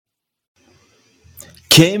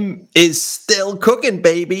Kim is still cooking,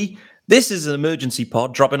 baby. This is an emergency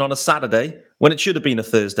pod dropping on a Saturday when it should have been a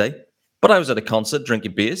Thursday. But I was at a concert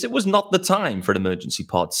drinking beers. It was not the time for an emergency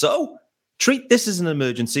pod. So treat this as an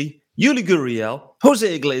emergency. Yuli Gurriel,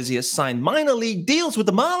 José Iglesias signed minor league deals with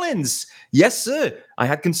the Marlins. Yes, sir. I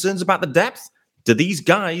had concerns about the depth. Do these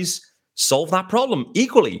guys solve that problem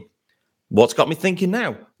equally? What's got me thinking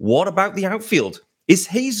now? What about the outfield? Is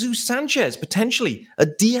Jesus Sanchez potentially a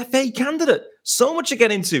DFA candidate? So much to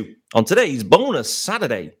get into on today's bonus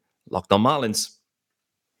Saturday Locked on Marlins.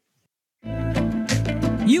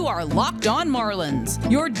 You are Locked on Marlins,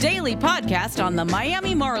 your daily podcast on the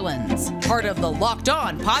Miami Marlins. Part of the Locked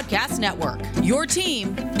on Podcast Network, your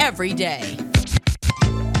team every day.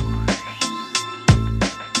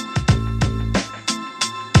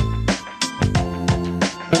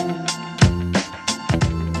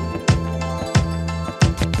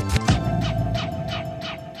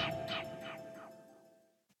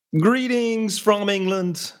 Greetings from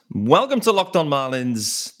England. Welcome to Locked on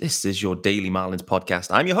Marlins. This is your daily Marlins podcast.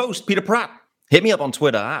 I'm your host, Peter Pratt. Hit me up on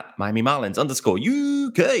Twitter at Miami Marlins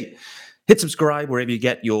 _UK. Hit subscribe wherever you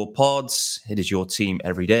get your pods. It is your team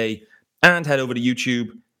every day. And head over to YouTube.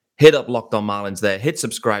 Hit up Locked on Marlins there. Hit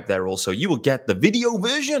subscribe there also. You will get the video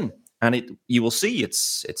version. And you will see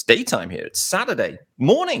it's daytime here. It's Saturday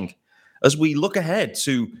morning as we look ahead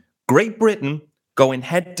to Great Britain going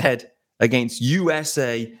head-to-head against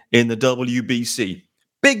USA in the WBC.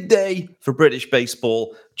 Big day for British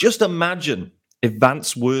baseball. Just imagine if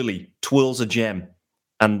Vance Worley twirls a gem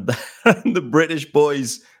and the British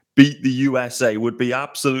boys beat the USA. Would be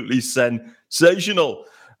absolutely sensational.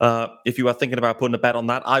 If you are thinking about putting a bet on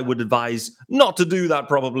that, I would advise not to do that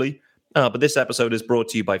probably. But this episode is brought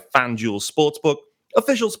to you by FanDuel Sportsbook,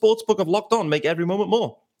 official sportsbook of Locked On. Make every moment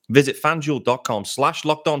more. Visit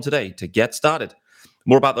fanduel.com/lockedon today to get started.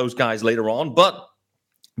 More about those guys later on, but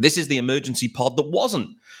this is the emergency pod that wasn't.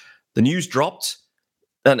 The news dropped,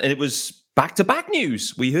 and it was back-to-back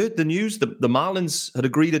news. We heard the news. The Marlins had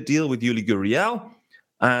agreed a deal with Yuli Gurriel,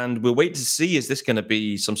 and we're waiting to see, is this going to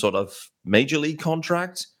be some sort of major league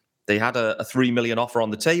contract? They had a $3 million offer on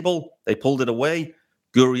the table. They pulled it away.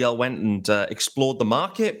 Gurriel went and explored the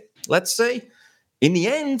market, let's say. In the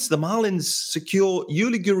end, the Marlins secure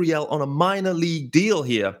Yuli Gurriel on a minor league deal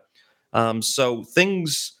here. So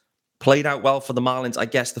things played out well for the Marlins. I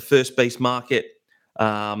guess the first base market,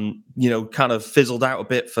 kind of fizzled out a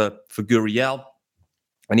bit for Gurriel,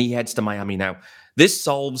 and he heads to Miami now. This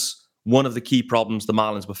solves one of the key problems the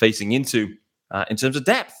Marlins were facing into in terms of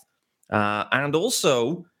depth. And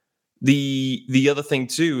also the other thing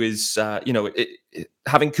too is,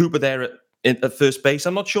 having Cooper there at first base,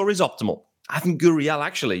 I'm not sure is optimal. I think Gurriel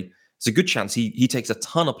actually, it's a good chance he takes a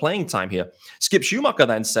ton of playing time here. Skip Schumacher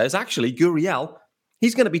then says, actually, Gurriel,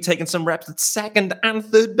 he's going to be taking some reps at second and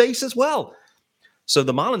third base as well. So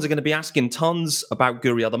the Marlins are going to be asking tons about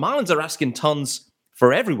Gurriel. The Marlins are asking tons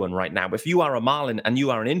for everyone right now. If you are a Marlin and you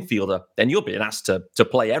are an infielder, then you're being asked to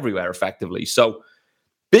play everywhere effectively. So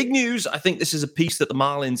big news. I think this is a piece that the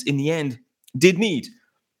Marlins, in the end, did need.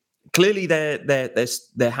 Clearly,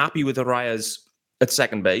 they're happy with Arias at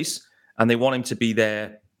second base, and they want him to be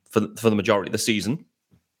there for the majority of the season.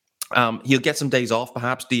 He'll get some days off,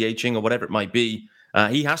 perhaps DHing or whatever it might be.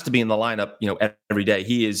 He has to be in the lineup, every day.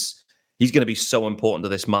 He's going to be so important to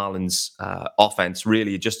this Marlins offense,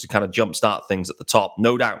 really, just to kind of jumpstart things at the top,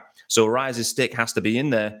 no doubt. So Arias' stick has to be in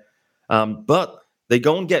there. But they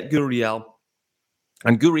go and get Gurriel.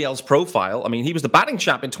 And Gurriel's profile, he was the batting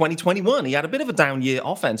champ in 2021. He had a bit of a down year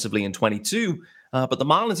offensively in 22. But the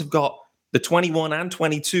Marlins have got the 21 and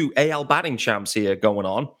 22 AL batting champs here going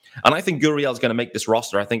on. And I think Gurriel's going to make this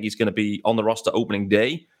roster. I think he's going to be on the roster opening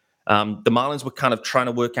day. The Marlins were kind of trying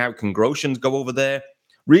to work out, can Groshans go over there?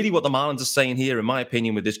 Really what the Marlins are saying here, in my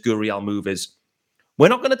opinion, with this Gurriel move is, we're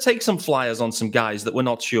not going to take some flyers on some guys that we're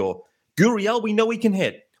not sure. Gurriel, we know he can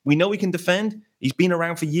hit. We know he can defend. He's been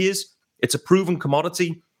around for years. It's a proven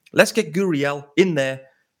commodity. Let's get Gurriel in there.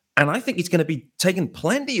 And I think he's going to be taking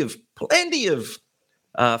plenty of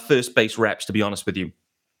first base reps, to be honest with you.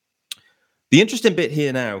 The interesting bit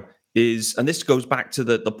here now is, and this goes back to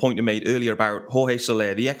the point you made earlier about Jorge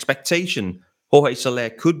Soler, the expectation Jorge Soler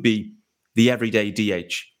could be the everyday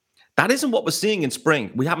DH. That isn't what we're seeing in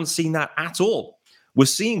spring. We haven't seen that at all. We're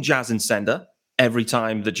seeing Jazz and Sender every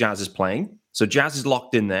time that Jazz is playing. So Jazz is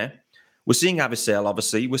locked in there. We're seeing Avisel,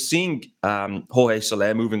 obviously. We're seeing Jorge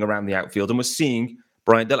Soler moving around the outfield, and we're seeing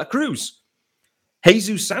Brian De La Cruz.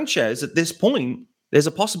 Jesus Sanchez, at this point, there's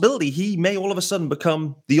a possibility he may all of a sudden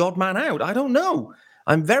become the odd man out. I don't know.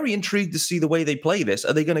 I'm very intrigued to see the way they play this.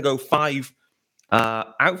 Are they going to go 5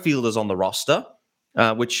 outfielders on the roster?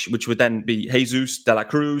 which would then be Jesus, De La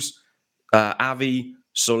Cruz, Avi,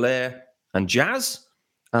 Soler, and Jazz.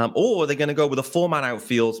 Or they're going to go with a 4-man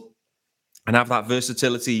outfield and have that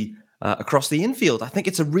versatility across the infield. I think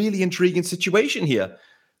it's a really intriguing situation here.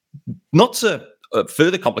 Not to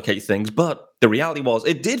further complicate things, but the reality was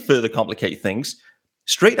it did further complicate things.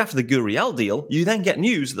 Straight after the Gurriel deal, you then get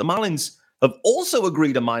news that the Marlins have also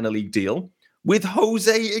agreed a minor league deal with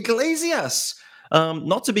José Iglesias.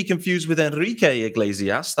 Not to be confused with Enrique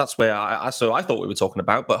Iglesias. That's where I thought we were talking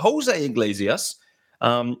about. But José Iglesias,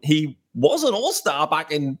 he was an all-star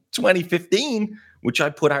back in 2015, which I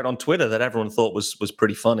put out on Twitter that everyone thought was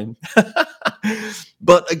pretty funny.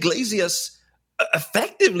 But Iglesias,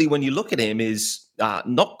 effectively, when you look at him, is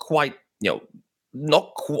not quite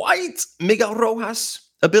Miguel Rojas'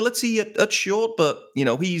 ability at short, but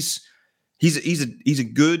he's a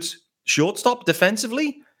good shortstop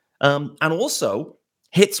defensively, and also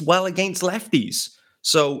hits well against lefties.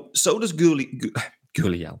 So does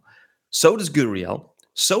Gurriel. So does Gurriel.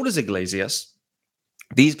 So does Iglesias.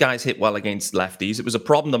 These guys hit well against lefties. It was a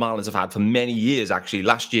problem the Marlins have had for many years. Actually,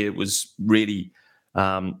 last year was really,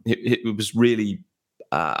 it was really.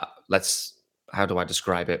 How do I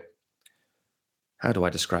describe it?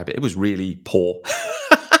 It was really poor.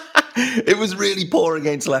 It was really poor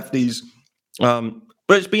against lefties. But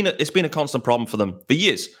it's been a constant problem for them for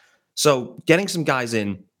years. So getting some guys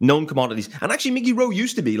in, known commodities, and actually Miggy Rowe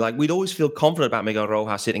used to be like, we'd always feel confident about Miguel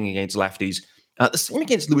Rojas hitting against lefties. The same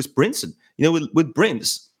against Lewis Brinson. With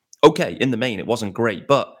Brince, okay, in the main it wasn't great,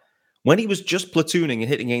 but when he was just platooning and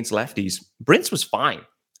hitting against lefties, Brince was fine.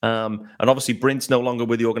 And obviously Brince no longer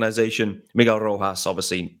with the organization. Miguel Rojas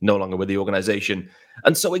obviously no longer with the organization.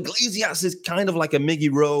 And so Iglesias is kind of like a Miggy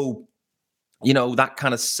Rowe, that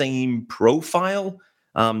kind of same profile.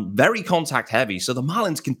 Very contact heavy. So the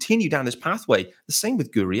Marlins continue down this pathway. The same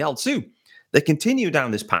with Gurriel too. They continue down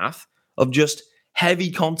this path of just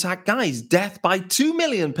heavy contact guys. Death by 2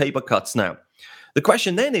 million paper cuts now. The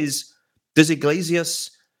question then is, does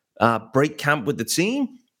Iglesias break camp with the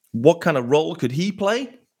team? What kind of role could he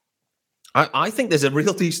play? I think there's a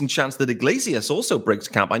real decent chance that Iglesias also breaks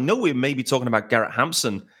camp. I know we're maybe talking about Garrett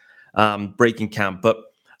Hampson breaking camp, but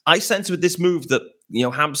I sense with this move that,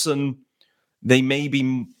 Hampson, they may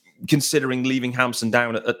be considering leaving Hampson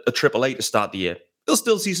down at AAA to start the year. They'll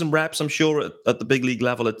still see some reps, I'm sure, at the big league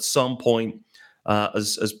level at some point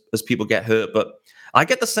as people get hurt. But I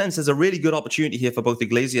get the sense there's a really good opportunity here for both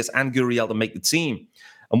Iglesias and Gurriel to make the team.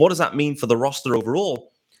 And what does that mean for the roster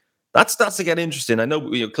overall? That starts to get interesting. I know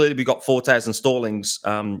clearly we got Fortes and Stallings,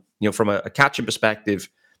 from a catching perspective.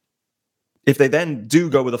 If they then do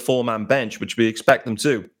go with a 4-man bench, which we expect them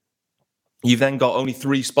to, you've then got only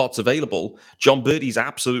 3 spots available. John Birdie's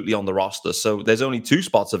absolutely on the roster, so there's only 2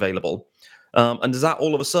 spots available. And does that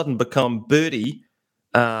all of a sudden become Birdie,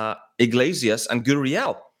 Iglesias, and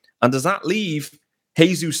Gurriel? And does that leave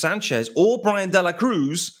Jesus Sanchez or Brian De La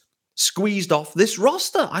Cruz squeezed off this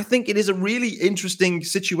roster? I think it is a really interesting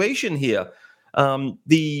situation here.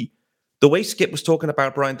 The way Skip was talking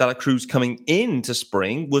about Brian De La Cruz coming into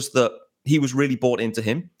spring was that he was really bought into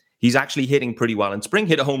him. He's actually hitting pretty well in spring.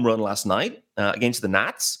 Hit a home run last night against the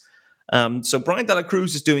Nats. So Brian De La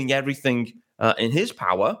Cruz is doing everything in his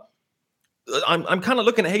power. I'm kind of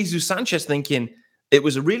looking at Jesus Sanchez thinking it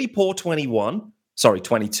was a really poor 22.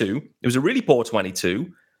 It was a really poor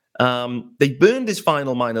 22. They burned his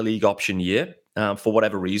final minor league option year for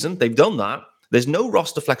whatever reason. They've done that. There's no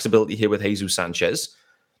roster flexibility here with Jesus Sanchez.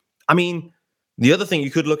 I mean, the other thing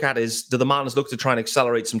you could look at is, do the Marlins look to try and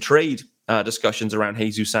accelerate some trade discussions around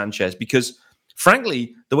Jesus Sanchez? Because,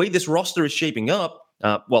 frankly, the way this roster is shaping up,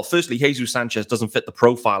 firstly, Jesus Sanchez doesn't fit the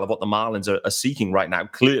profile of what the Marlins are seeking right now,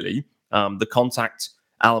 clearly. The contact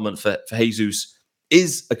element for Jesus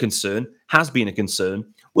is a concern, has been a concern,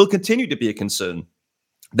 will continue to be a concern.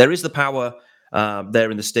 There is the power there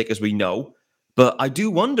in the stick, as we know. But I do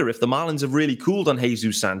wonder if the Marlins have really cooled on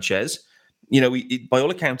Jesus Sanchez. By all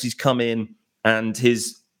accounts, he's come in and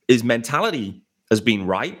his mentality has been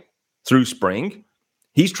right through spring.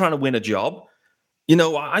 He's trying to win a job.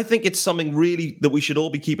 I think it's something really that we should all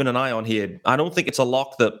be keeping an eye on here. I don't think it's a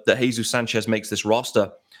lock that Jesus Sanchez makes this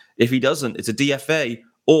roster. If he doesn't, it's a DFA,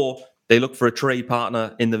 or they look for a trade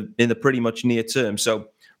partner in the pretty much near term. So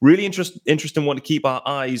really interesting one to keep our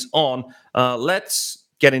eyes on. Let's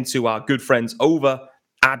get into our good friends over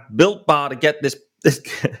at Built Bar to get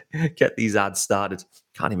get these ads started.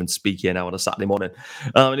 Can't even speak here now on a Saturday morning.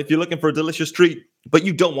 And if you're looking for a delicious treat, but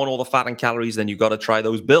you don't want all the fat and calories, then you've got to try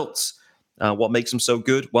those Builts. What makes them so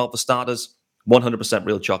good? Well, for starters, 100%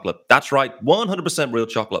 real chocolate. That's right, 100% real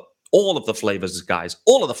chocolate. All of the flavors, guys.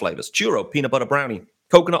 All of the flavors. Churro, peanut butter brownie,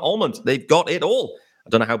 coconut almond. They've got it all. I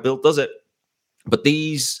don't know how Built does it, but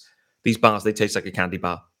these bars, they taste like a candy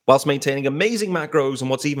bar, whilst maintaining amazing macros, and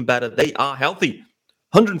what's even better, they are healthy.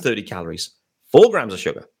 130 calories, 4 grams of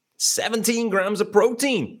sugar, 17 grams of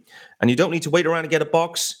protein. And you don't need to wait around to get a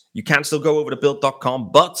box. You can still go over to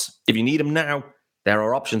Built.com, but if you need them now, there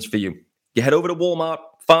are options for you. You head over to Walmart,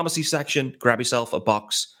 pharmacy section, grab yourself a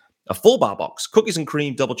box, a full bar box, cookies and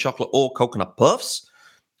cream, double chocolate, or coconut puffs.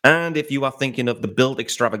 And if you are thinking of the Built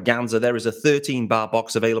extravaganza, there is a 13-bar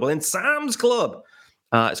box available in Sam's Club.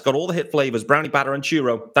 It's got all the hit flavors, brownie batter and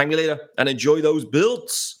churro. Thank me later and enjoy those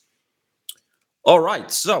Builts. All right,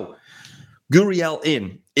 so Gurriel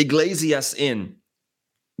in, Iglesias in.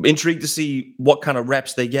 Intrigued to see what kind of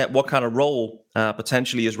reps they get, what kind of role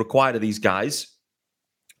potentially is required of these guys.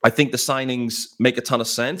 I think the signings make a ton of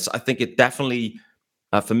sense. I think it definitely,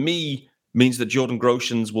 for me, means that Jordan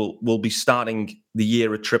Groshans will be starting the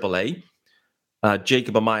year at AAA.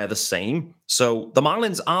 Jacob Amaya the same. So the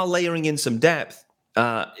Marlins are layering in some depth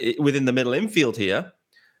within the middle infield here.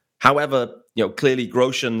 However, clearly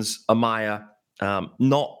Groshans, Amaya,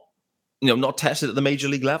 not tested at the major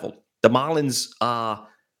league level. The Marlins are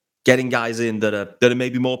getting guys in that are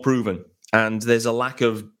maybe more proven, and there's a lack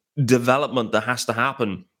of development that has to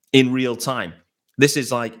happen in real time. This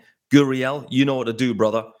is like Gurriel, you know what to do,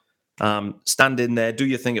 brother. Stand in there, do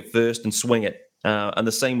your thing at first, and swing it. And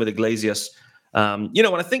the same with Iglesias. And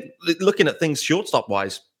I think looking at things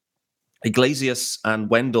shortstop-wise, Iglesias and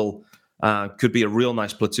Wendell could be a real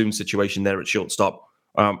nice platoon situation there at shortstop.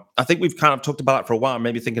 I think we've kind of talked about it for a while,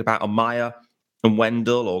 maybe thinking about Amaya and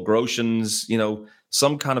Wendell or Groshans,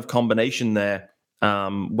 some kind of combination there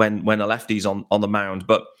when a lefty's on the mound.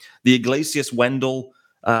 But the Iglesias-Wendell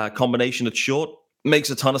combination at short makes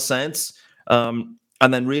a ton of sense. And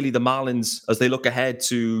then really the Marlins, as they look ahead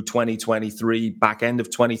to 2023, back end of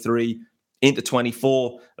 23, into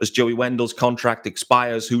 24, as Joey Wendell's contract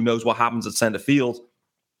expires, who knows what happens at center field.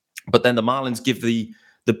 But then the Marlins give the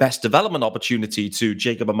best development opportunity to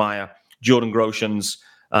Jacob Amaya, Jordan Groshans,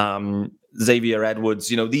 Xavier Edwards,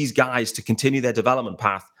 these guys to continue their development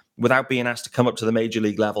path without being asked to come up to the major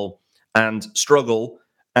league level and struggle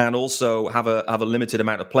and also have a limited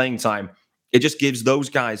amount of playing time. It just gives those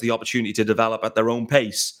guys the opportunity to develop at their own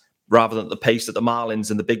pace rather than the pace that the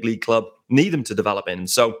Marlins and the big league club need them to develop in.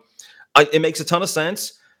 So it makes a ton of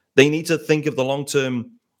sense. They need to think of the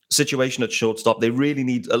long-term situation at shortstop. They really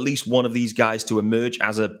need at least one of these guys to emerge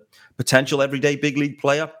as a potential everyday big league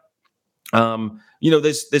player.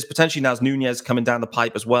 There's potentially now Nunez coming down the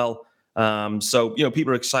pipe as well. So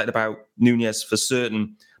people are excited about Nunez for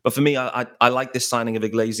certain. But for me, I like this signing of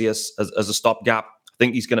Iglesias as a stopgap. I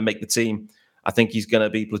think he's going to make the team. I think he's going to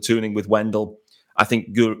be platooning with Wendell. I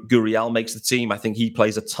think Gurriel makes the team. I think he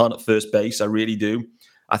plays a ton at first base. I really do.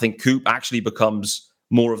 I think Coop actually becomes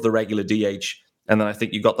more of the regular DH. And then I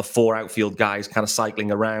think you've got the 4 outfield guys kind of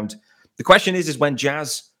cycling around. The question is when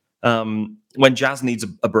Jazz needs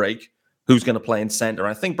a break, who's going to play in center?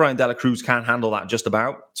 I think Brian De La Cruz can handle that just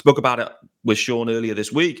about. Spoke about it with Sean earlier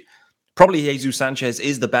this week. Probably Jesus Sanchez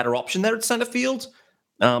is the better option there at center field.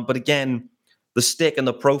 But again, the stick and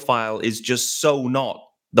the profile is just so not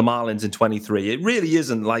the Marlins in 23. It really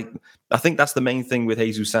isn't. I think that's the main thing with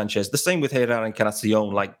Jesus Sanchez. The same with Herrera and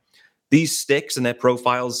Encarnacion. These sticks and their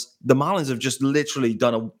profiles, the Marlins have just literally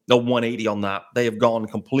done a 180 on that. They have gone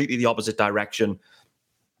completely the opposite direction,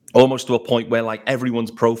 almost to a point where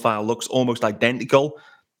everyone's profile looks almost identical,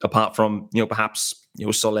 apart from perhaps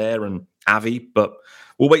Soler and Avi. But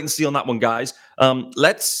we'll wait and see on that one, guys.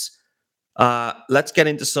 Let's get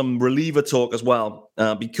into some reliever talk as well,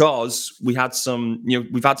 because we've had some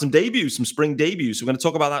debuts, some spring debuts. So we're going to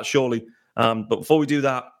talk about that shortly. But before we do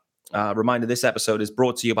that, reminder: this episode is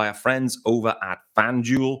brought to you by our friends over at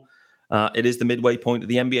FanDuel. It is the midway point of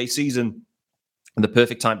the NBA season, and the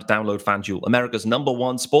perfect time to download FanDuel, America's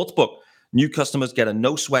 #1 sportsbook. New customers get a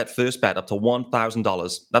no-sweat first bet up to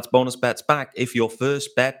 $1,000. That's bonus bets back if your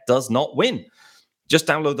first bet does not win. Just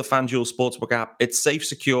download the FanDuel Sportsbook app. It's safe,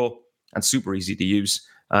 secure, and super easy to use.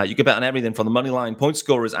 You can bet on everything from the money line, point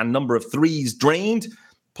scorers, and number of threes drained.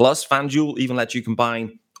 Plus, FanDuel even lets you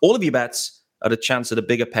combine all of your bets at a chance at a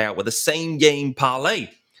bigger payout with a same-game parlay.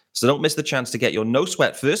 So don't miss the chance to get your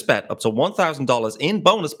no-sweat first bet up to $1,000 in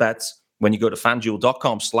bonus bets when you go to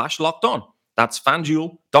FanDuel.com/lockedon. That's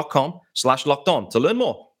FanDuel.com/lockedon. To learn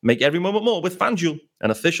more, make every moment more with FanDuel,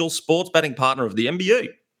 an official sports betting partner of the NBA.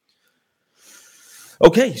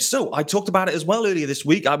 Okay, so I talked about it as well earlier this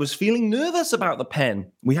week. I was feeling nervous about the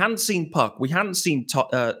pen. We hadn't seen Puck. We hadn't seen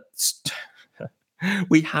Tanner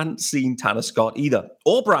Scott either,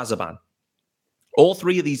 or Brazoban. All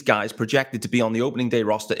 3 of these guys projected to be on the opening day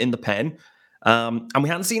roster in the pen. And we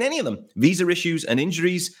hadn't seen any of them. Visa issues and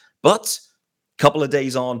injuries, but a couple of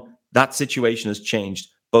days on, that situation has changed.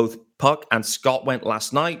 Both Puck and Scott went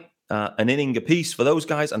last night, an inning apiece for those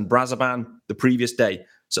guys, and Brazaban the previous day.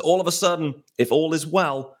 So all of a sudden, if all is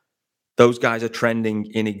well, those guys are trending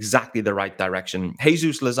in exactly the right direction.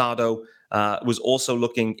 Jesus Luzardo was also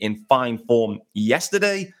looking in fine form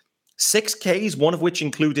yesterday. 6 Ks, one of which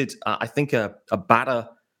included, I think, a batter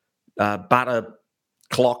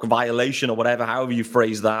clock violation or whatever, however you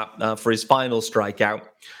phrase that, for his final strikeout.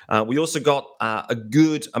 We also got a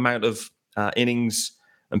good amount of innings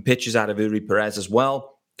and pitches out of Yuli Perez as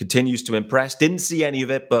well. Continues to impress. Didn't see any of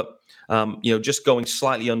it, but just going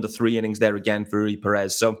slightly under 3 innings there again for Yuli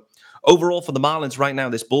Perez. So overall for the Marlins right now,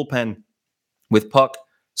 this bullpen with Puck,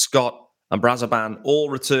 Scott, and Brazaban all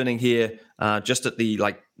returning here just at the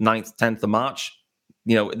 9th, 10th of March.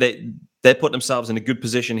 They're putting themselves in a good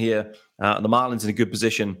position here. The Marlins in a good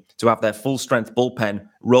position to have their full strength bullpen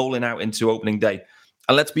rolling out into opening day.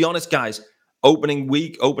 And let's be honest, guys, opening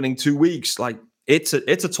 2 weeks, it's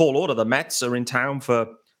a tall order. The Mets are in town for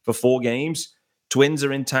 4 games. Twins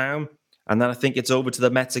are in town. And then I think it's over to the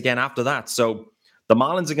Mets again after that. So the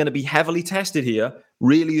Marlins are going to be heavily tested here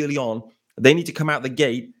really early on. They need to come out the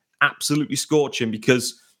gate absolutely scorching,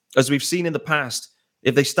 because as we've seen in the past,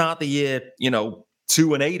 if they start the year,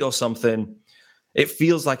 2-8 or something, it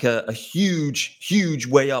feels like a huge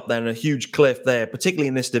way up there and a huge cliff there, particularly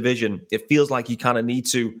in this division. It feels like you kind of need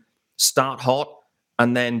to start hot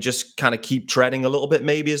and then just kind of keep treading a little bit,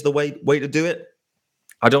 maybe is the way to do it.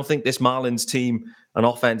 I don't think this Marlins team and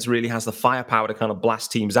offense really has the firepower to kind of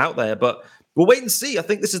blast teams out there, but we'll wait and see. I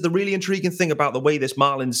think this is the really intriguing thing about the way this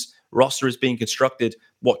Marlins roster is being constructed,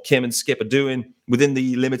 what Kim and Skip are doing within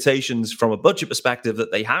the limitations from a budget perspective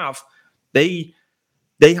that they have. They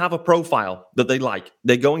have a profile that they like.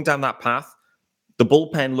 They're going down that path. The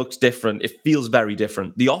bullpen looks different. It feels very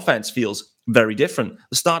different. The offense feels very different.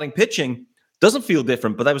 The starting pitching doesn't feel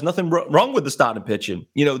different, but there was nothing wrong with the starting pitching.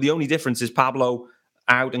 The only difference is Pablo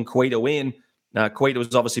out and Cueto in. Cueto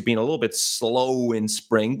has obviously been a little bit slow in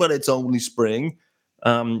spring, but it's only spring.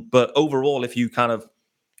 But overall, if you kind of,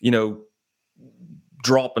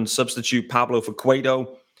 drop and substitute Pablo for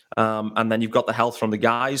Cueto, and then you've got the health from the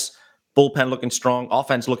guys, bullpen looking strong,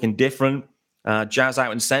 offense looking different, Jazz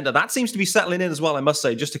out in center. That seems to be settling in as well, I must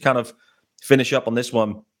say, just to kind of finish up on this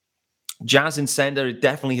one. Jazz in center, it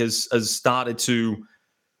definitely has started to,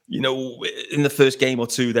 in the first game or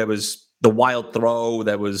two, there was the wild throw,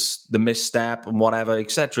 there was the misstep and whatever,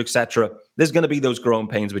 et cetera, et cetera. There's going to be those growing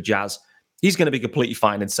pains with Jazz. He's going to be completely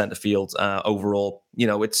fine in center field overall.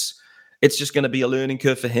 It's just going to be a learning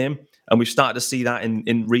curve for him. And we've started to see that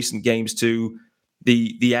in recent games too.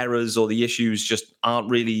 The errors or the issues just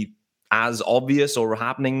aren't really as obvious or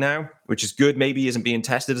happening now, which is good. Maybe he isn't being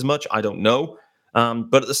tested as much. I don't know.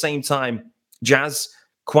 But at the same time, Jazz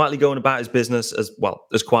quietly going about his business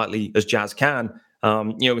as quietly as Jazz can.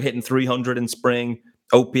 Hitting 300 in spring,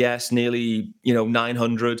 OPS nearly,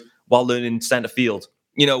 900 while learning center field.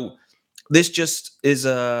 This just is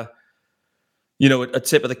a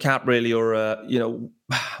tip of the cap, really, or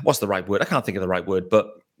what's the right word? I can't think of the right word,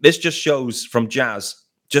 but this just shows from Jazz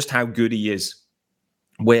just how good he is,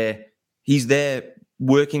 where he's there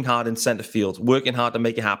working hard in center field, working hard to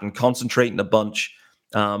make it happen, concentrating a bunch,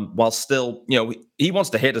 while still, he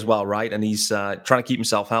wants to hit as well, right? And he's trying to keep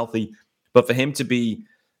himself healthy. But for him to be,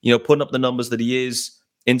 putting up the numbers that he is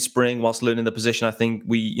in spring whilst learning the position, I think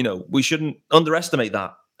we shouldn't underestimate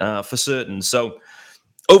that for certain. So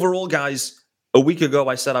overall, guys, a week ago,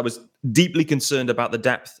 I said I was deeply concerned about the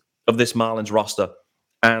depth of this Marlins roster.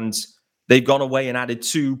 And they've gone away and added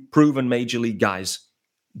 2 proven major league guys,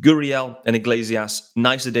 Gurriel and Iglesias,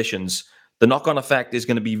 nice additions. The knock-on effect is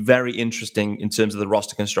going to be very interesting in terms of the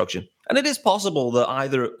roster construction. And it is possible that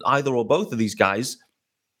either or both of these guys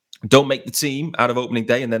don't make the team out of opening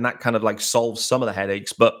day, and then that kind of solves some of the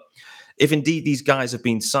headaches. But if indeed these guys have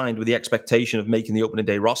been signed with the expectation of making the opening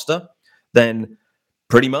day roster, then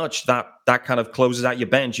pretty much that kind of closes out your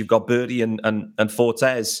bench. You've got Birdie and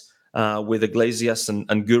Fortes with Iglesias and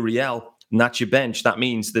Gurriel, and that's your bench. That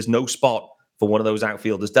means there's no spot for one of those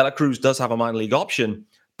outfielders. De La Cruz does have a minor league option,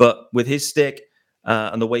 but with his stick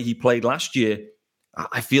and the way he played last year,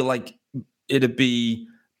 I feel like it'd be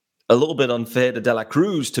a little bit unfair to De La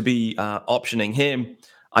Cruz to be optioning him.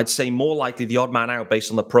 I'd say more likely the odd man out based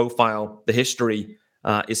on the profile, the history,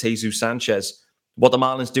 is Jesus Sanchez. What the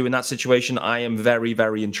Marlins do in that situation, I am very,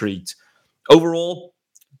 very intrigued. Overall,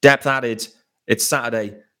 depth added. It's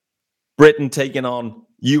Saturday. Britain taking on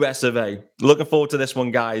US of A. Looking forward to this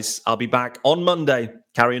one, guys. I'll be back on Monday,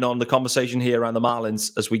 carrying on the conversation here around the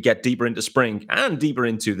Marlins as we get deeper into spring and deeper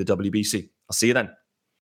into the WBC. I'll see you then.